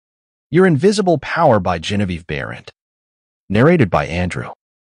Your Invisible Power by Geneviève Behrend. Narrated by Andrew.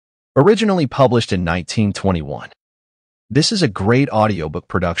 Originally published in 1921. This is a great audiobook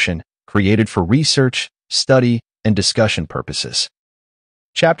production created for research, study, and discussion purposes.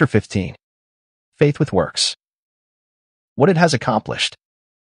 Chapter 15. Faith with Works. What it has accomplished.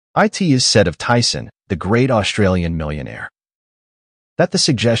 It is said of Tyson, the great Australian millionaire, that the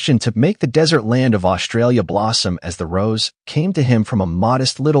suggestion to make the desert land of Australia blossom as the rose came to him from a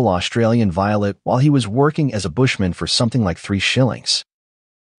modest little Australian violet while he was working as a bushman for something like 3 shillings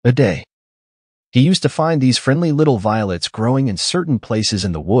a day. He used to find these friendly little violets growing in certain places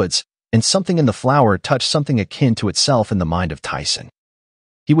in the woods, and something in the flower touched something akin to itself in the mind of Tyson.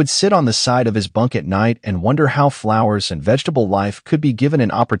 He would sit on the side of his bunk at night and wonder how flowers and vegetable life could be given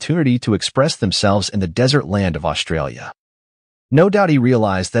an opportunity to express themselves in the desert land of Australia. No doubt he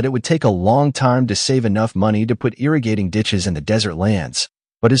realized that it would take a long time to save enough money to put irrigating ditches in the desert lands,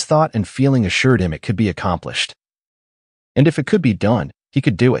 but his thought and feeling assured him it could be accomplished. And if it could be done, he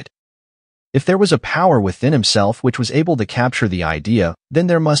could do it. If there was a power within himself which was able to capture the idea, then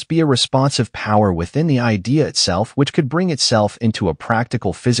there must be a responsive power within the idea itself which could bring itself into a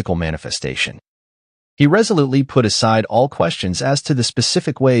practical physical manifestation. He resolutely put aside all questions as to the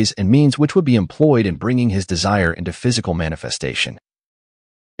specific ways and means which would be employed in bringing his desire into physical manifestation,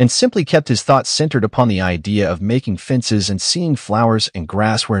 and simply kept his thoughts centered upon the idea of making fences and seeing flowers and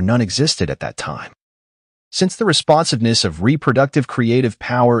grass where none existed at that time. Since the responsiveness of reproductive creative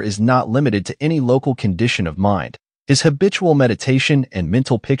power is not limited to any local condition of mind, his habitual meditation and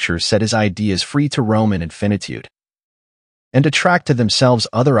mental pictures set his ideas free to roam in infinitude and attract to themselves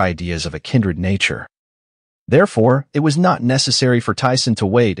other ideas of a kindred nature. Therefore, it was not necessary for Tyson to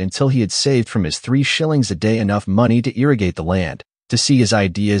wait until he had saved from his 3 shillings a day enough money to irrigate the land, to see his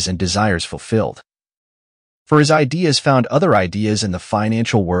ideas and desires fulfilled. For his ideas found other ideas in the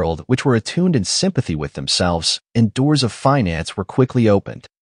financial world which were attuned in sympathy with themselves, and doors of finance were quickly opened.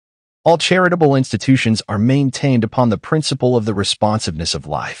 All charitable institutions are maintained upon the principle of the responsiveness of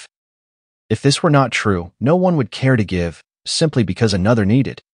life. If this were not true, no one would care to give, simply because another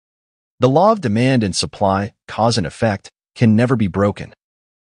needed. The law of demand and supply, cause and effect, can never be broken.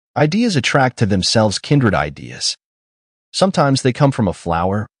 Ideas attract to themselves kindred ideas. Sometimes they come from a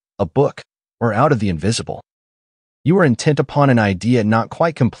flower, a book, or out of the invisible. You are intent upon an idea not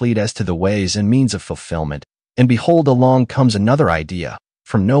quite complete as to the ways and means of fulfillment, and behold, along comes another idea,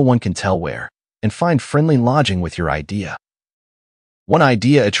 from no one can tell where, and find friendly lodging with your idea. One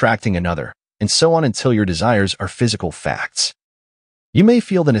idea attracting another, and so on until your desires are physical facts. You may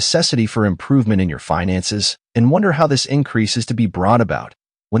feel the necessity for improvement in your finances and wonder how this increase is to be brought about,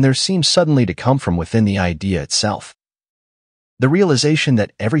 when there seems suddenly to come from within the idea itself the realization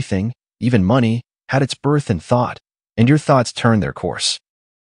that everything, even money, had its birth in thought, and your thoughts turn their course.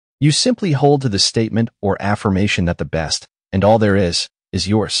 You simply hold to the statement or affirmation that the best, and all there is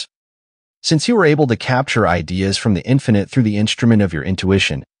yours. Since you are able to capture ideas from the infinite through the instrument of your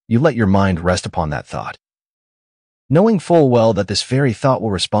intuition, you let your mind rest upon that thought, knowing full well that this very thought will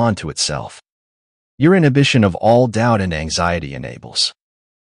respond to itself. Your inhibition of all doubt and anxiety enables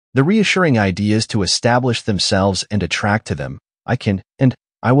the reassuring ideas to establish themselves and attract to them I can and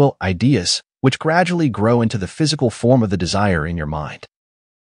I will ideas, which gradually grow into the physical form of the desire in your mind.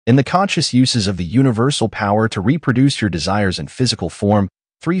 In the conscious uses of the universal power to reproduce your desires in physical form,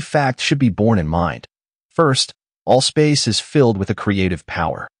 3 facts should be borne in mind. First, all space is filled with a creative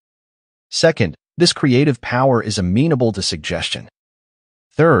power. Second, this creative power is amenable to suggestion.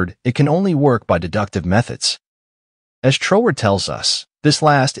 Third, it can only work by deductive methods. As Troward tells us, this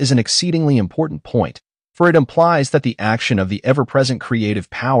last is an exceedingly important point, for it implies that the action of the ever-present creative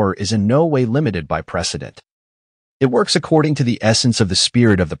power is in no way limited by precedent. It works according to the essence of the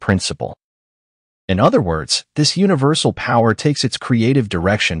spirit of the principle. In other words, this universal power takes its creative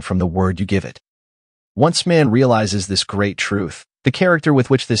direction from the word you give it. Once man realizes this great truth, the character with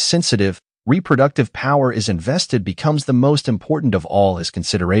which this sensitive, reproductive power is invested becomes the most important of all his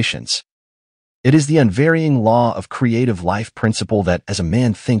considerations. It is the unvarying law of creative life principle that as a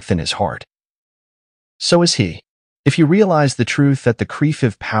man thinketh in his heart, so is he. If you realize the truth that the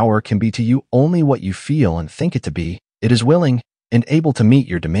creative power can be to you only what you feel and think it to be, it is willing and able to meet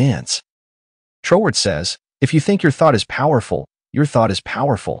your demands. Troward says, if you think your thought is powerful, your thought is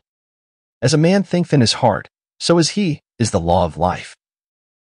powerful. As a man thinketh in his heart, so is he, is the law of life.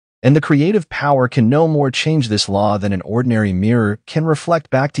 And the creative power can no more change this law than an ordinary mirror can reflect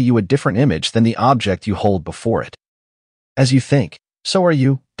back to you a different image than the object you hold before it. As you think, so are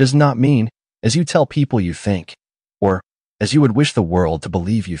you, does not mean, as you tell people you think, or as you would wish the world to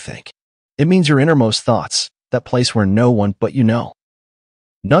believe you think. It means your innermost thoughts, that place where no one but you know.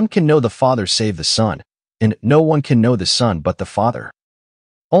 None can know the Father save the Son, and no one can know the Son but the Father.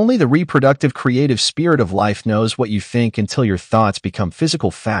 Only the reproductive creative spirit of life knows what you think until your thoughts become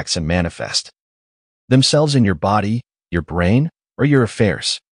physical facts and manifest themselves in your body, your brain, or your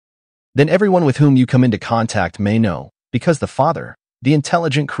affairs. Then everyone with whom you come into contact may know, because the Father, the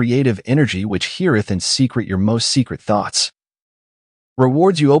intelligent creative energy which heareth in secret your most secret thoughts,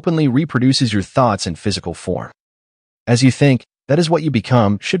 rewards you openly, reproduces your thoughts in physical form. As you think, that is what you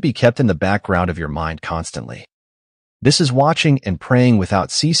become should be kept in the background of your mind constantly. This is watching and praying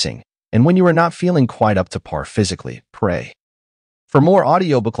without ceasing, and when you are not feeling quite up to par physically, pray. For more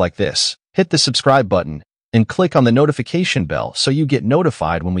audiobook like this, hit the subscribe button and click on the notification bell so you get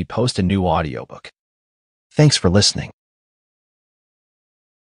notified when we post a new audiobook. Thanks for listening.